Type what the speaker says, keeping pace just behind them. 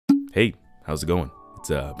Hey, how's it going? It's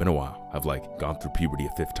been a while. I've like gone through puberty a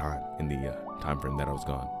 5th time in the time frame that I was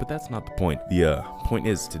gone. But that's not the point. The point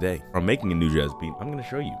is today I'm making a new jazz beat. I'm gonna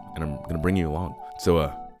show you and I'm gonna bring you along. So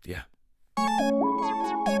yeah.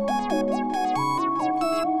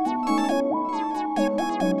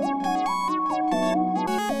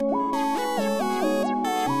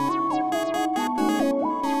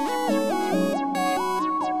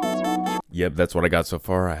 Yep, that's what I got so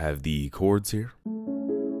far. I have the chords here.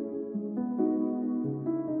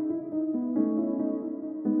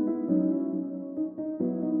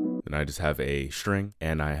 And I just have a string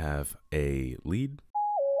and I have a lead.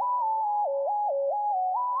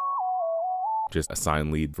 Just a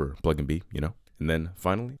signed lead for pluggnb, you know? And then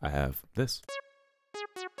finally, I have this.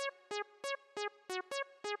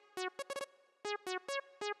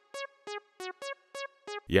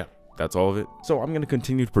 Yeah, that's all of it. So I'm gonna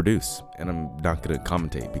continue to produce and I'm not gonna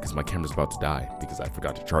commentate because my camera's about to die because I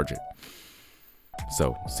forgot to charge it.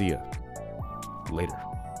 So, see ya later,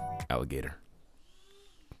 alligator.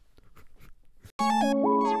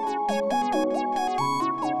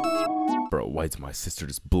 Bro, why's my sister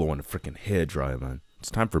just blowing a freaking hair dryer, man? It's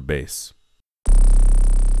time for bass.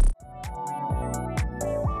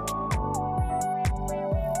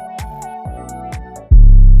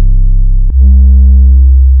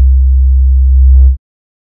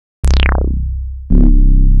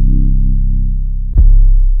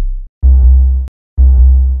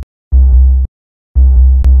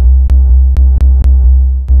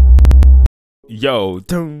 Yo,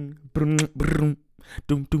 dum, brum, brum,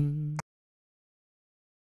 dum, dum.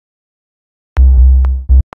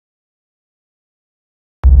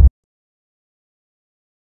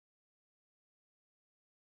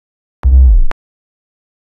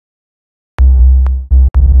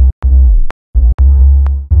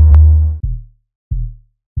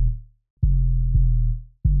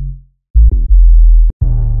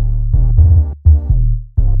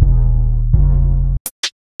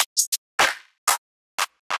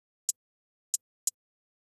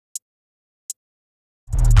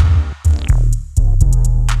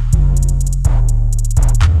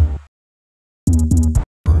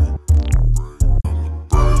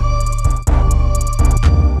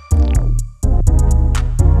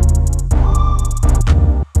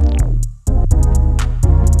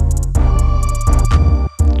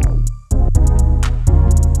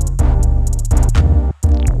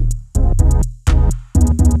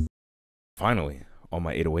 Finally, all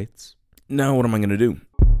my 808s. Now what am I gonna do?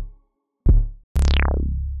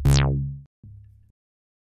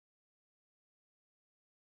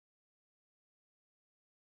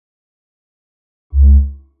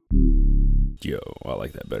 Yo, I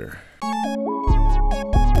like that better.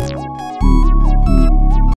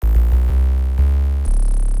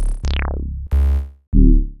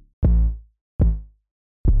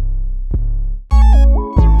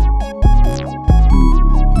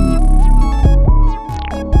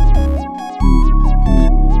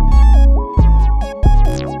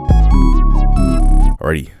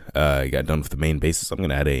 Alrighty, I got done with the main basses. I'm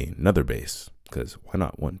gonna add another bass because why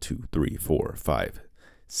not? 1, 2, 3, 4, 5,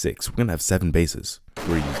 6. We're gonna have 7 basses.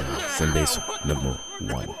 We're using same bass number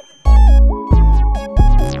 1.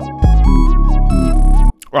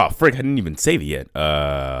 Oh frick! I didn't even save it yet.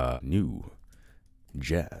 New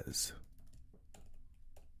jazz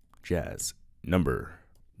number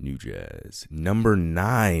new jazz number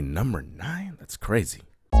 9. Number 9. That's crazy.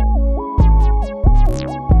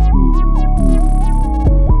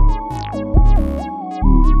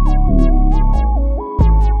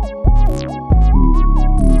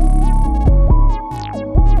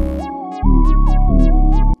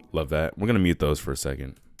 Love that. We're gonna mute those for a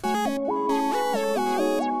second.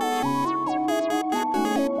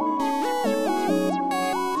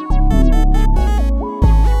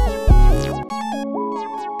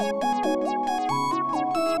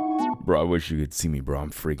 Bro, I wish you could see me, bro.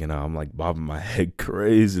 I'm freaking out. I'm like bobbing my head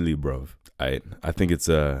crazily, bro. I think it's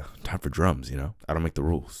time for drums, you know? I don't make the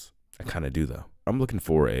rules. I kind of do though. I'm looking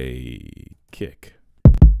for a kick.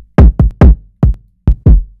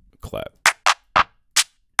 Clap.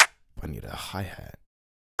 I need a hi-hat.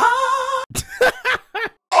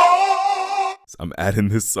 So I'm adding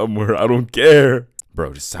this somewhere. I don't care.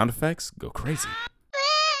 Bro, just sound effects go crazy.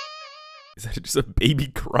 Is that just a baby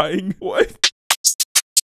crying? What?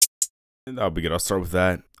 That'll be good. I'll start with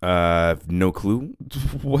that. I have no clue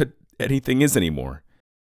what anything is anymore.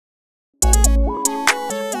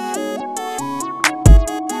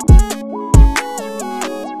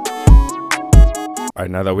 All right,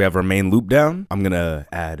 now that we have our main loop down, I'm gonna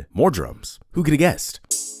add more drums. Who could have guessed?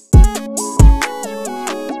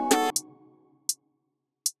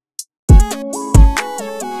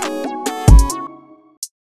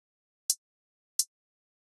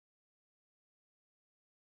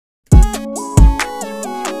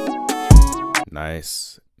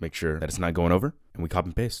 Nice. Make sure that it's not going over, and we copy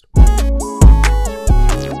and paste.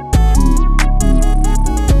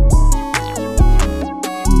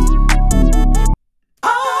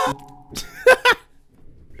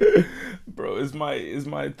 Bro, is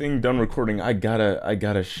my thing done recording? I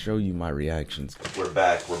gotta show you my reactions. We're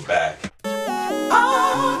back.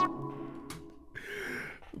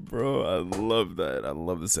 Bro, I love that. I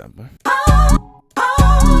love the sample.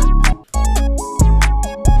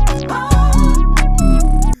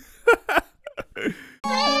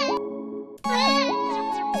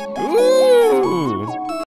 Ooh.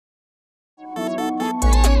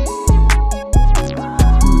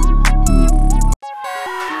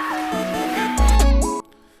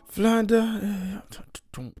 I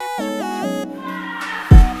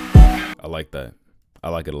like that. I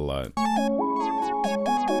like it a lot.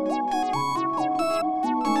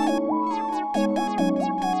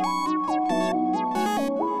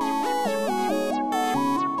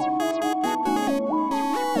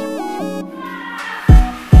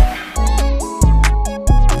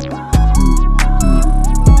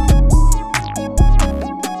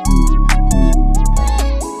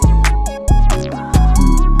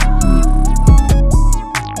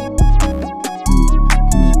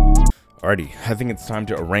 Alrighty, I think it's time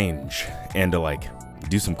to arrange and to like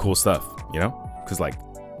do some cool stuff, you know? Cause like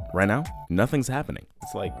right now, nothing's happening.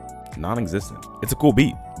 It's like non-existent. It's a cool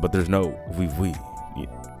beat, but there's no we.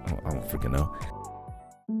 I don't freaking know.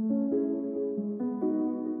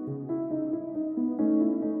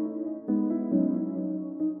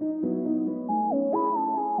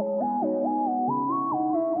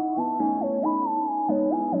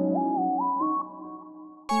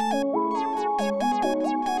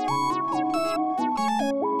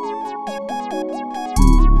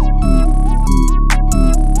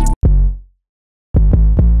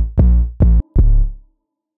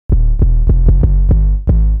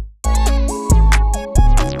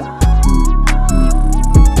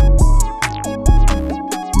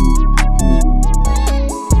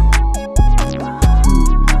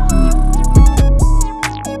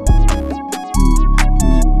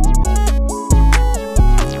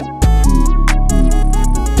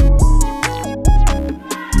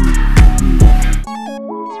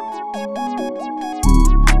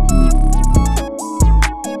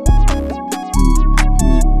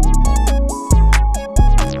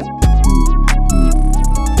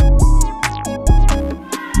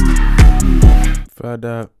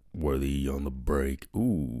 Worthy on the break.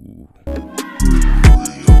 Ooh.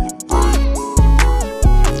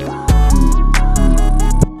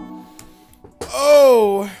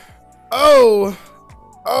 Oh.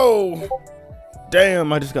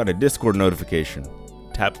 Damn, I just got a Discord notification.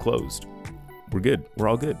 Tab closed. We're good. We're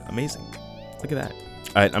all good. Amazing. Look at that.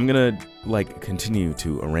 All right, I'm gonna like continue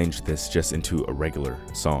to arrange this just into a regular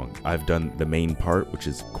song. I've done the main part, which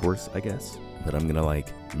is chorus, I guess, but I'm gonna like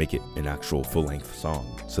make it an actual full-length song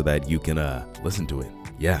so that you can listen to it.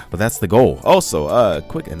 Yeah, but that's the goal. Also,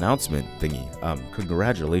 quick announcement thingy.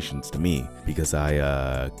 Congratulations to me because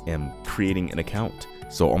I am creating an account,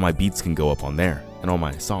 so all my beats can go up on there, and all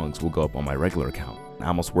my songs will go up on my regular account.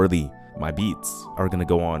 Almost Worthy. My beats are gonna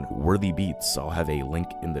go on Worthy Beats. I'll have a link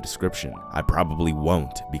in the description. I probably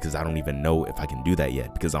won't because I don't even know if I can do that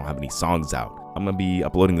yet because I don't have any songs out. I'm gonna be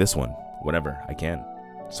uploading this one whenever I can.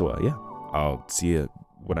 So yeah, I'll see you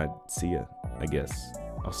when I see you, I guess.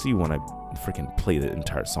 I'll see you when I freaking play the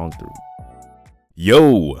entire song through.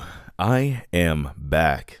 Yo, I am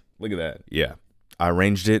back. Look at that. Yeah, I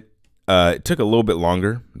arranged it. It took a little bit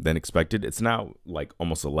longer than expected. It's now like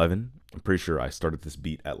almost 11. I'm pretty sure I started this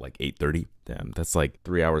beat at like 8:30. Damn, that's like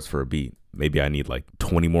 3 hours for a beat. Maybe I need like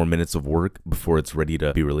 20 more minutes of work before it's ready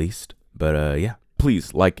to be released. But yeah,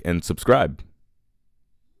 please like and subscribe.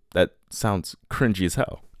 That sounds cringy as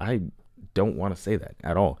hell. I don't want to say that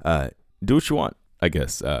at all. Do what you want, I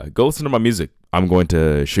guess. Go listen to my music. I'm going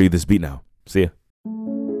to show you this beat now. See ya.